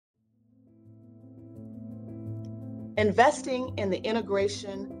Investing in the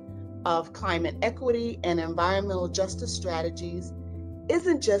integration of climate equity and environmental justice strategies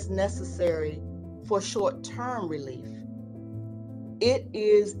isn't just necessary for short-term relief. It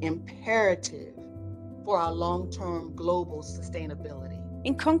is imperative for our long-term global sustainability.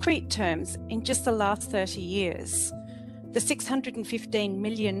 In concrete terms, in just the last 30 years, the 615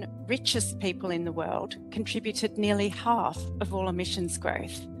 million richest people in the world contributed nearly half of all emissions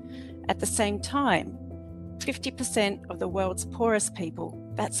growth. At the same time, 50% of the world's poorest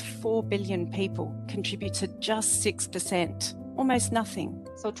people, that's 4 billion people, contributed just 6%, almost nothing.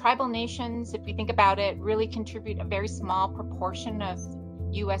 So tribal nations, if we think about it, really contribute a very small proportion of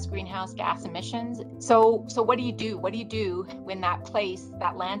US greenhouse gas emissions. So what do you do? What do you do when that place,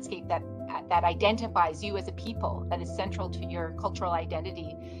 that landscape that identifies you as a people, that is central to your cultural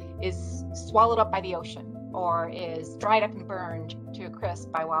identity, is swallowed up by the ocean, or is dried up and burned to a crisp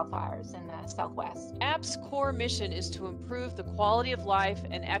by wildfires in the Southwest? APP's core mission is to improve the quality of life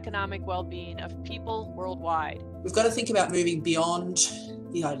and economic well-being of people worldwide. We've got to think about moving beyond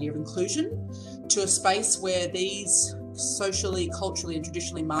the idea of inclusion to a space where these socially, culturally and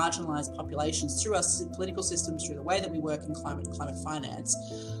traditionally marginalised populations, through our political systems, through the way that we work in climate finance,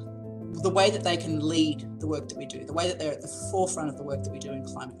 the way that they can lead the work that we do, the way that they're at the forefront of the work that we do in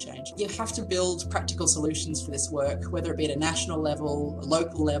climate change. You have to build practical solutions for this work, whether it be at a national level, a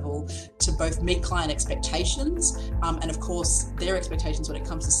local level, to both meet client expectations and of course their expectations when it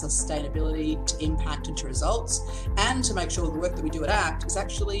comes to sustainability, to impact and to results, and to make sure the work that we do at ACT is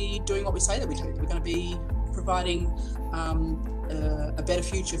actually doing what we say that we do. We're going to be providing a better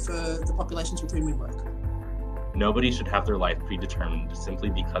future for the populations with whom we work. Nobody should have their life predetermined simply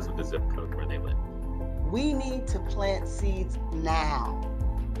because of the zip code where they live. We need to plant seeds now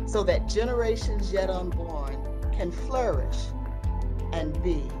so that generations yet unborn can flourish and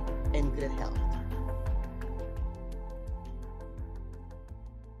be in good health.